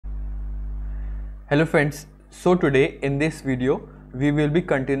Hello friends, so today in this video we will be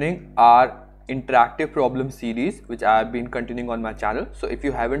continuing our interactive problem series which I have been continuing on my channel. So if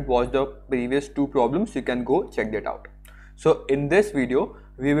you haven't watched the previous two problems, you can go check that out. So in this video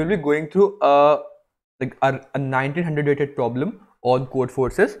we will be going through a 1900 rated problem on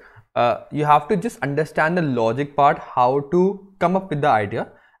Codeforces. You have to just understand the logic part, how to come up with the idea,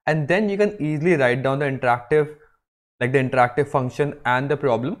 and then you can easily write down the interactive function and the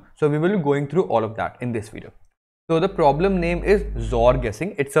problem. So we will be going through all of that in this video. So the problem name is XOR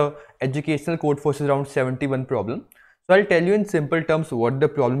guessing. It's a educational Codeforces round 71 problem. So I'll tell you in simple terms what the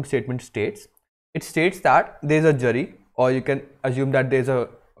problem statement states. It states that there is a jury, or you can assume that there is a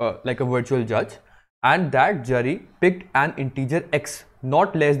virtual judge, and that jury picked an integer x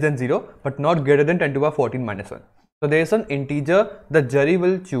not less than 0 but not greater than 10 to the power 14 minus 1. So there is an integer the jury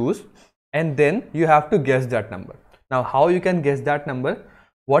will choose, and then you have to guess that number. Now how you can guess that number?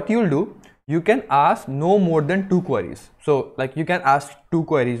 What you'll do, you can ask no more than 2 queries. So like you can ask 2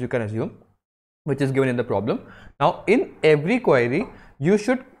 queries, you can assume, which is given in the problem. Now in every query you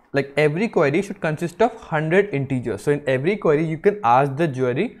should, every query should consist of 100 integers. So in every query you can ask the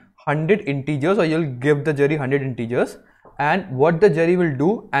jury 100 integers, or you'll give the jury 100 integers, and what the jury will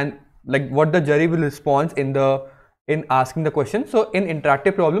do and what the jury will respond in asking the question. So in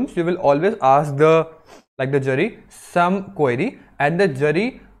interactive problems you will always ask the jury some query, and the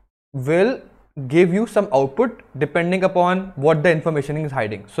jury will give you some output depending upon what the information is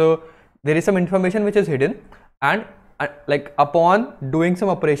hiding. So there is some information which is hidden, and upon doing some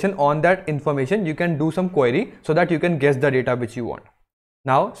operation on that information you can do some query so that you can guess the data which you want.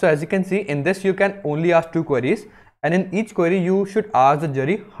 Now, so as you can see in this, you can only ask 2 queries, and in each query you should ask the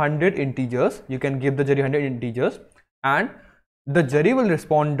jury 100 integers. You can give the jury 100 integers, and the jury will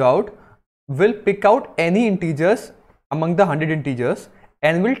respond out, will pick out any integers among the 100 integers,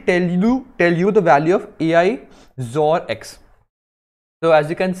 and will tell you the value of AI XOR x. So as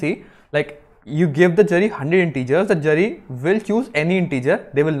you can see, you give the jury 100 integers, the jury will choose any integer.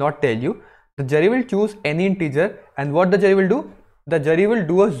 They will not tell you. The jury will choose any integer, and what the jury will do? The jury will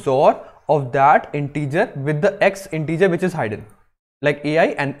do a XOR of that integer with the x integer which is hidden, like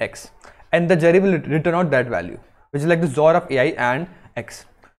AI and x, and the jury will return out that value, which is like the XOR of AI and x.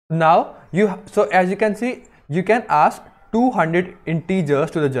 Now so as you can see, you can ask 200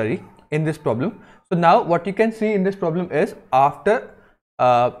 integers to the jury in this problem. So now what you can see in this problem is, after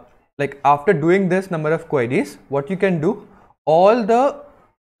doing this number of queries, what you can do, all the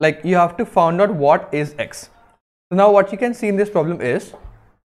you have to find out what is x. So now what you can see in this problem is,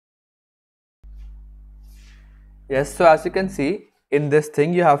 yes, so as you can see in this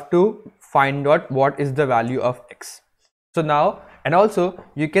thing, you have to find out what is the value of x. So now, and also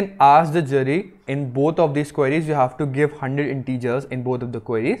you can ask the jury in both of these queries, you have to give 100 integers in both of the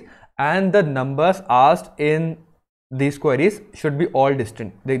queries, and the numbers asked in these queries should be all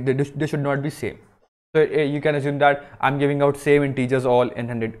distinct. They should not be same. So you can assume that I'm giving out same integers all in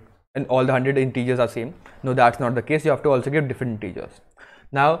 100, and all the 100 integers are same. No, that's not the case. You have to also give different integers.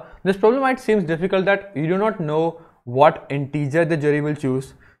 Now this problem might seem difficult, that you do not know what integer the jury will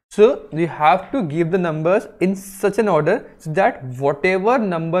choose. So you have to give the numbers in such an order so that whatever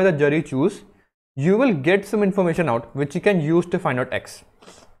number the jury choose, you will get some information out which you can use to find out x.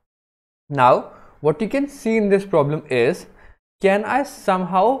 Now what you can see in this problem is, can I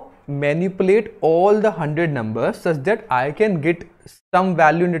somehow manipulate all the 100 numbers such that I can get some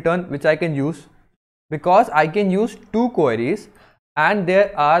value in return which I can use? Because I can use 2 queries, and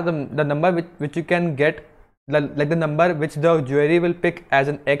there are the number which you can get, the number which the jury will pick as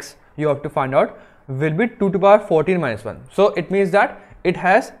an x, you have to find out, will be 2 to the power 14 minus 1. So it means that it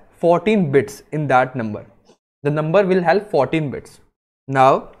has 14 bits in that number. The number will have 14 bits.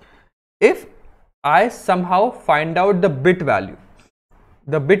 Now if I somehow find out the bits value,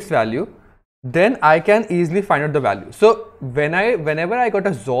 then I can easily find out the value. So whenever I got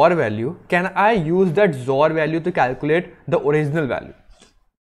a XOR value, can I use that XOR value to calculate the original value?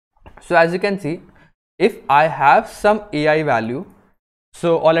 So as you can see, if I have some AI value,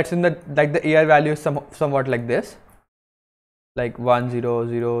 so or let's say that the AI value is somewhat like this, like 1 0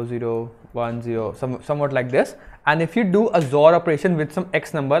 0 0 1 0, somewhat like this, and if you do a XOR operation with some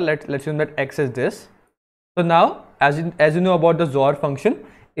x number, let's assume that x is this. So now as you know about the XOR function,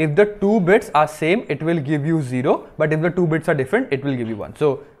 if the 2 bits are same, it will give you 0, but if the 2 bits are different, it will give you 1.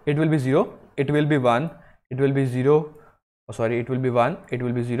 So it will be 0, it will be 1, it will be 0, oh sorry, it will be 1, it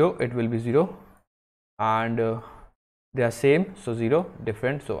will be 0, it will be 0, and they are same, so 0,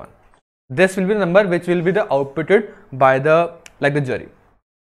 different, so on. This will be the number which will be the outputted by the jury.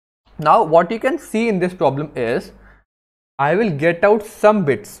 Now what you can see in this problem is, I will get out some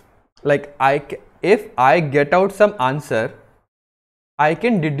bits, like if I get out some answer, I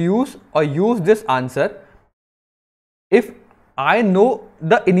can deduce or use this answer if I know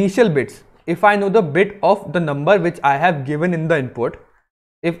the initial bits. If I know the bit of the number which I have given in the input,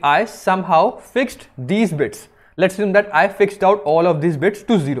 if I somehow fixed these bits, let's assume that I fixed out all of these bits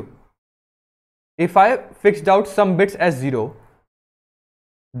to 0. If I fixed out some bits as 0,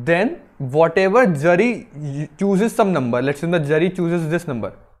 then whatever jury chooses some number, let's assume the jury chooses this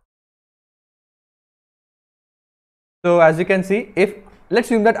number. So as you can see, if let's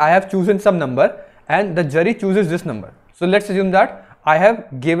assume that I have chosen some number and the jury chooses this number. So let's assume that I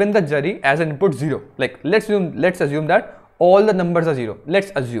have given the jury as an input 0. Like let's assume that all the numbers are 0.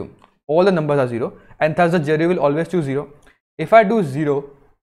 Let's assume all the numbers are 0, and thus the jury will always choose 0. If I do 0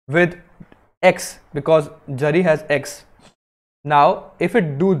 with x, because jury has x, now if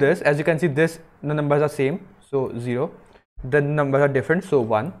it do this, as you can see, the numbers are same, so 0, the numbers are different, so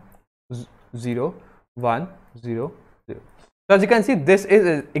 1 0 1 0 0. So as you can see, this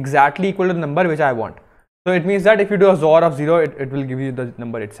is exactly equal to the number which I want. So it means that if you do a XOR of 0, it will give you the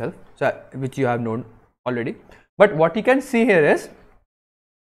number itself, so which you have known already. But what you can see here is,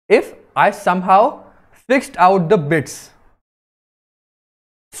 if I somehow fixed out the bits,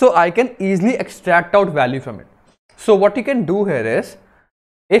 so I can easily extract out value from it. So what you can do here is,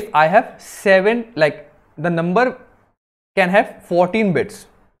 if I have 7, like the number can have 14 bits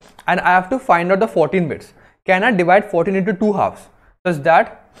and I have to find out the 14 bits, can I divide 14 into 2 halves such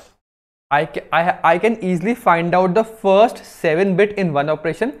that I can easily find out the first 7 bit in one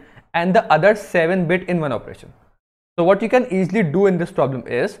operation and the other 7 bit in one operation. So what you can easily do in this problem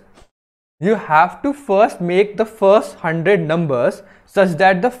is, you have to first make the first 100 numbers such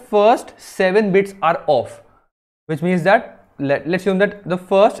that the first 7 bits are off, which means that let's assume that the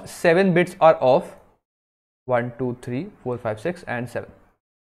first 7 bits are off, 1 2 3 4 5 6 and 7,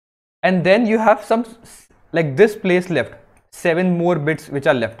 and then you have some like this place left, 7 more bits which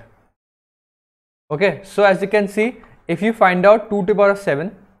are left. Okay, so as you can see, if you find out 2 to the power of 7,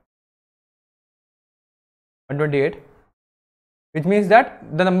 128, which means that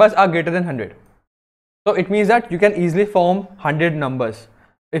the numbers are greater than 100. So it means that you can easily form 100 numbers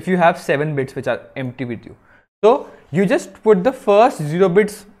if you have 7 bits which are empty with you. So you just put the first 0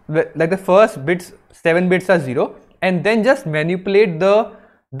 bits, like the first bits, 7 bits are 0, and then just manipulate the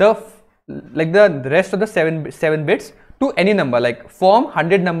rest of the 7 bits to any number, like form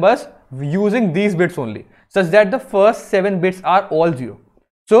 100 numbers using these bits only, such that the first 7 bits are all 0.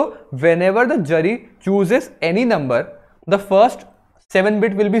 So whenever the jury chooses any number, the first 7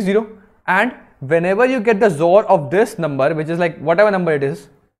 bit will be 0, and whenever you get the XOR of this number, which is like whatever number it is,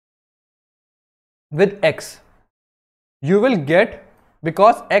 with x, you will get,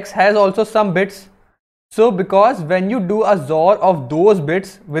 because x has also some bits, so because when you do a XOR of those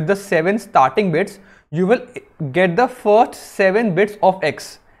bits with the 7 starting bits, you will get the first 7 bits of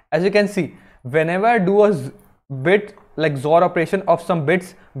x. As you can see, whenever I do a bit like XOR operation of some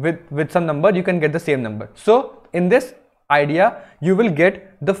bits with some number, you can get the same number. So in this idea, you will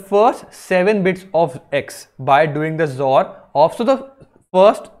get the first 7 bits of x by doing the XOR of, so the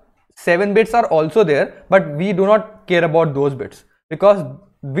first 7 bits are also there, but we do not care about those bits because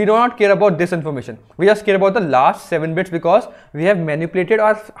we do not care about this information. We just care about the last 7 bits because we have manipulated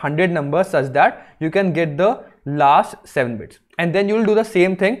our 100 numbers such that you can get the last 7 bits. And then you will do the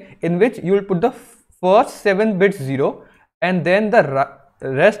same thing, in which you will put the first 7 bits 0, and then the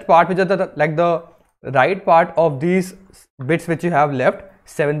rest part, which is the right part of these bits which you have left,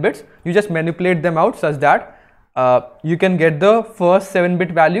 7 bits, you just manipulate them out such that you can get the first 7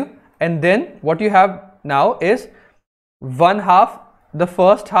 bit value, and then what you have now is one half, the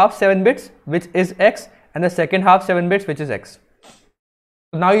first half 7 bits which is x, and the second half 7 bits which is x.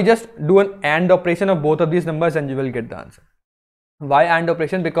 So now you just do an AND operation of both of these numbers and you will get the answer. Why AND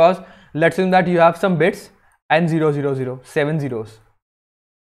operation? Because let's assume that you have some bits and 0 0 0, 7 zeros,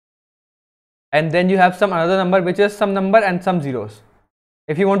 and then you have some another number which is some number and some zeros.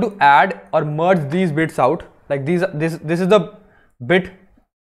 If you want to add or merge these bits out, like this is the bit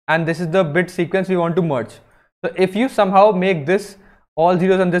and this is the bit sequence we want to merge. So if you somehow make this all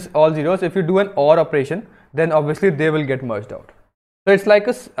zeros and this all zeros, if you do an OR operation, then obviously they will get merged out. So it's like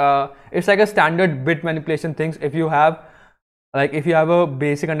a standard bit manipulation things. If you have a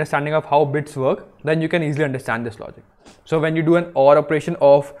basic understanding of how bits work, then you can easily understand this logic. So when you do an OR operation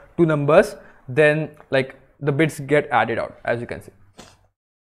of two numbers, then like the bits get added out, as you can see.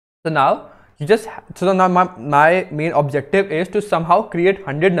 So now my main objective is to somehow create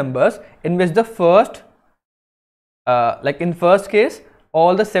 100 numbers in which the first in first case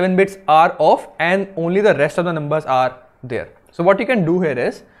all the 7 bits are off and only the rest of the numbers are there. So what you can do here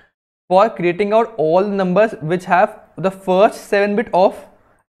is, for creating out all the numbers which have the first 7 bit off,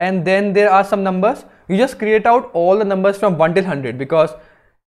 and then there are some numbers, you just create out all the numbers from 1 till 100, because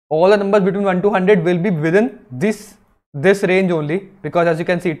all the numbers between 1 to 100 will be within this range only, because as you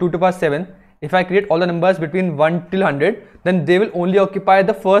can see 2 to the power 7, if I create all the numbers between 1 till 100, then they will only occupy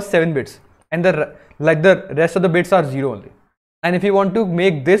the first 7 bits, and the rest of the bits are 0 only. And if you want to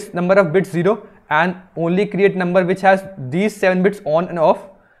make this number of bits 0 and only create number which has these 7 bits on and off,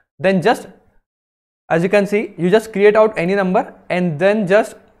 then just, as you can see, you just create out any number and then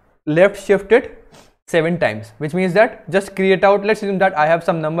just left shift it 7 times, which means that just create out, let's assume that I have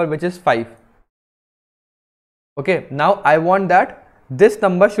some number which is 5. Okay, now I want that this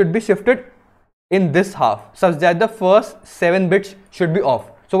number should be shifted in this half such that the first 7 bits should be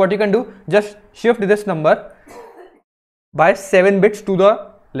off. So what you can do, just shift this number by 7 bits to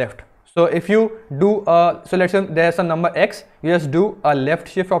the left. So if you do so let's say there's a number x, you just do a left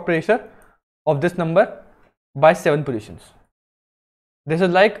shift operation of this number by 7 positions. This is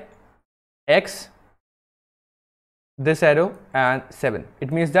like x, this arrow and 7.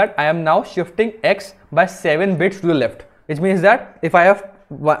 It means that I am now shifting x by 7 bits to the left, which means that if I have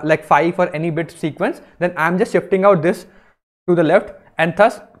like 5 or any bit sequence, then I am just shifting out this to the left and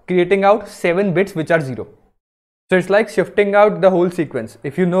thus creating out 7 bits which are 0. So it's like shifting out the whole sequence.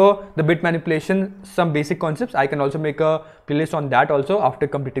 If you know the bit manipulation, some basic concepts, I can also make a playlist on that also after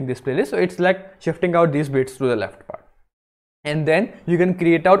completing this playlist. So it's like shifting out these bits to the left part, and then you can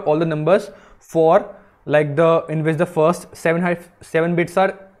create out all the numbers for like in which the first 7 bits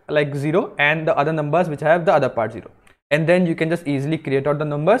are like 0 and the other numbers which have the other part 0, and then you can just easily create out the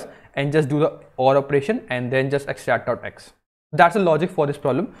numbers and just do the OR operation and then just extract out x. That's the logic for this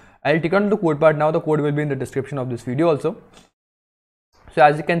problem. I'll take on the code part now. The code will be in the description of this video also. So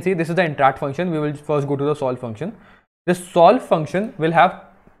as you can see, this is the interact function. We will first go to the solve function. The solve function will have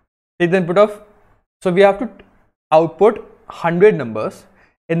take the input of, so we have to output 100 numbers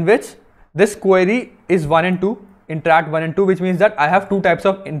in which this query is 1 and 2, interact 1 and 2, which means that I have 2 types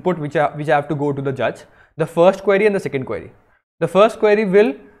of input which I have to go to the judge, the first query and the second query. The first query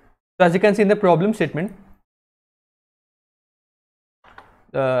will, so as you can see in the problem statement,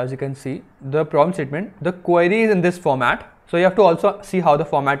 as you can see the problem statement, the query is in this format. So you have to also see how the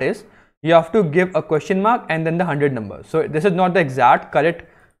format is. You have to give a question mark and then the 100 numbers. So this is not the exact correct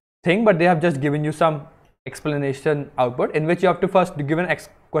thing, but they have just given you some explanation output in which you have to first give an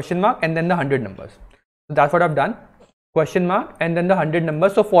question mark and then the 100 numbers. So that's what I've done, question mark and then the 100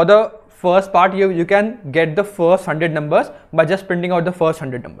 numbers. So for the first part, you can get the first 100 numbers by just printing out the first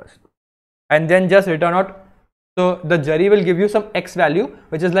 100 numbers and then just return out. So the jury will give you some x value,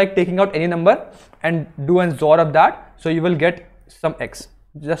 which is like taking out any number and do an XOR of that. So you will get some x,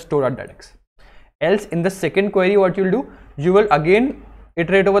 just store out that x. Else in the second query, what you'll do, you will again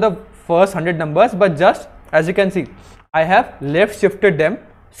iterate over the first 100 numbers, but just as you can see, I have left shifted them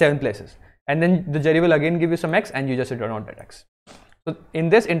 7 places, and then the jury will again give you some x and you just return out that x. So in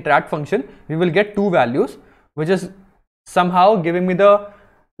this interact function, we will get 2 values, which is somehow giving me the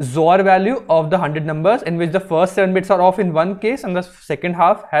XOR value of the 100 numbers in which the first 7 bits are off in one case and the second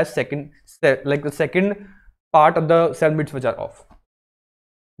half has the second part of the 7 bits which are off.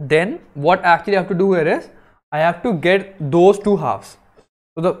 Then what actually I have to do here is I have to get those 2 halves.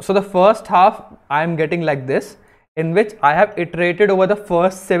 So the first half I am getting like this, in which I have iterated over the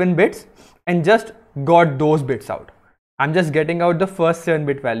first 7 bits and just got those bits out. I'm just getting out the first 7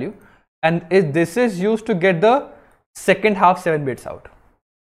 bit value, and this is used to get the second half 7 bits out.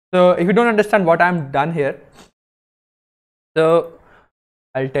 So if you don't understand what I'm done here, so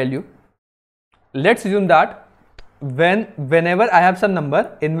I'll tell you. Let's assume that whenever I have some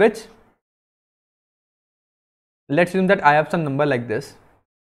number in which, let's assume that I have some number like this.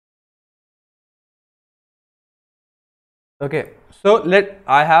 Okay, so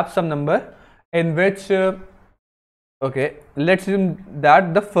I have some number in which okay, let's assume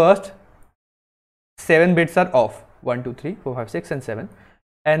that the first 7 bits are off, 1 2 3 4 5 6 and 7,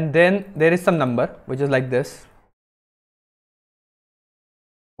 and then there is some number which is like this,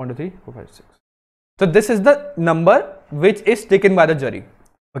 1 2 3 4 5 6. So this is the number which is taken by the jury.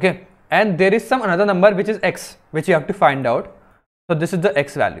 Okay, and there is some another number which is x, which you have to find out. So this is the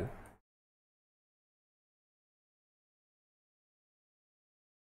x value.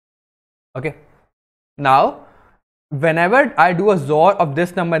 Okay, now whenever I do a XOR of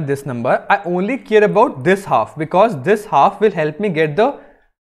this number and this number, I only care about this half, because this half will help me get the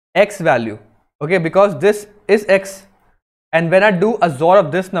x value. Okay, because this is x, and when I do a XOR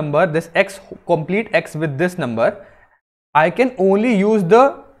of this number, this x, complete x with this number, I can only use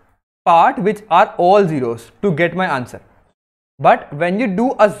the part which are all zeros to get my answer. But when you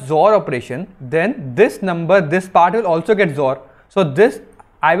do a XOR operation, then this number, this part will also get XOR. So this,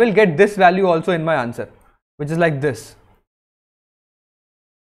 I will get this value also in my answer, which is like this.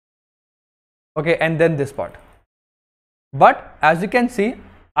 Okay, and then this part. But as you can see,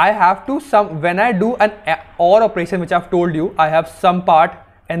 I have to when I do an OR operation, which I've told you, I have some part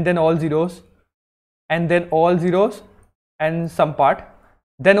and then all zeros, and then all zeros and some part,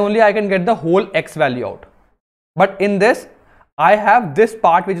 then only I can get the whole X value out. But in this, I have this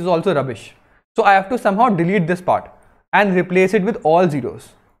part which is also rubbish. So I have to somehow delete this part and replace it with all zeros.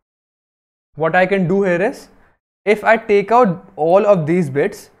 What I can do here is, if I take out all of these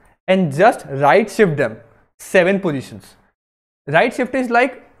bits and just right shift them 7 positions. Right shift is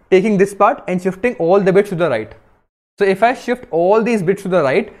like taking this part and shifting all the bits to the right. So if I shift all these bits to the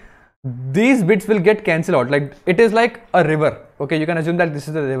right, these bits will get cancelled out. Like it is like a river. Okay, you can assume that this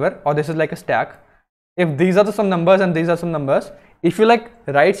is a river or this is like a stack. If these are some numbers and these are some numbers, if you like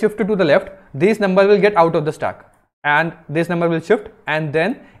right shift it to the left, these numbers will get out of the stack and this number will shift, and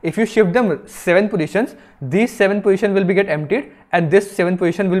then if you shift them 7 positions, these 7 positions will be get emptied and this 7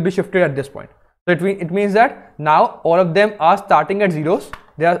 position will be shifted at this point. So it means that now all of them are starting at zeros.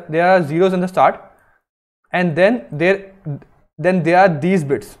 There are zeros in the start, and then there are these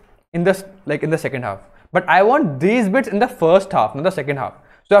bits in this, like in the second half. But I want these bits in the first half, not the second half.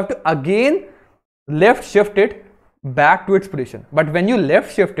 So I have to again left shift it back to its position. But when you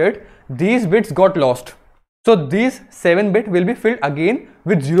left shift it, these bits got lost. So these 7 bits will be filled again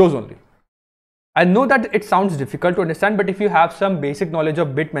with zeros only. I know that it sounds difficult to understand, but if you have some basic knowledge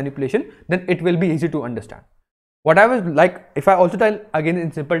of bit manipulation, then it will be easy to understand. What I was like, if I also tell again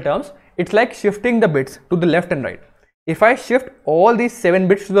in simple terms, it's like shifting the bits to the left and right. If I shift all these 7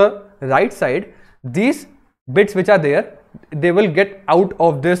 bits to the right side, these bits which are there, they will get out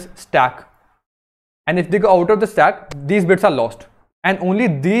of this stack. And if they go out of the stack, these bits are lost, and only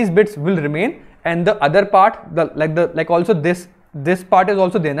these bits will remain, and the other part, also this part is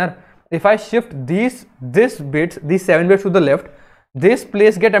also there. If I shift these 7 bits to the left, this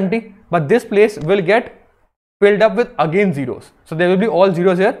place get empty, but this place will get filled up with again zeros. So there will be all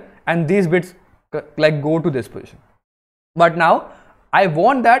zeros here, and these bits like go to this position. But now I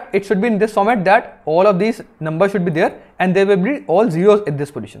want that it should be in this format, that all of these numbers should be there and there will be all zeros in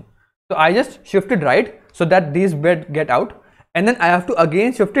this position. So I just shifted right so that these bits get out, and then I have to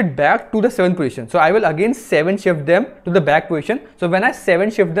again shift it back to the 7th position. So I will again 7 shift them to the back position. So when I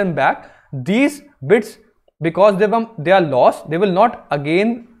 7 shift them back, these bits, because they are lost, they will not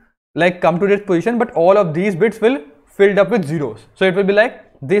again like come to this position, but all of these bits will filled up with zeros. So it will be like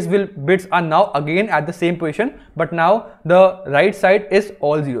these bits are now again at the same position, but now the right side is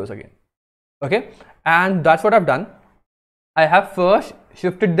all zeros again. Okay, and that's what I've done. I have first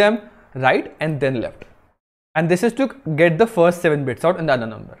shifted them right and then left, and this is to get the first 7 bits out in the other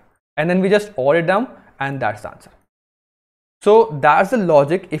number, and then we just OR it down, and that's the answer. So that's the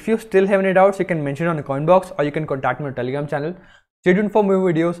logic. If you still have any doubts, you can mention it on the comment box, or you can contact me on Telegram channel. Stay tuned for more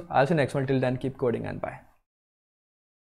videos. I'll see you next one. Till then, keep coding and bye.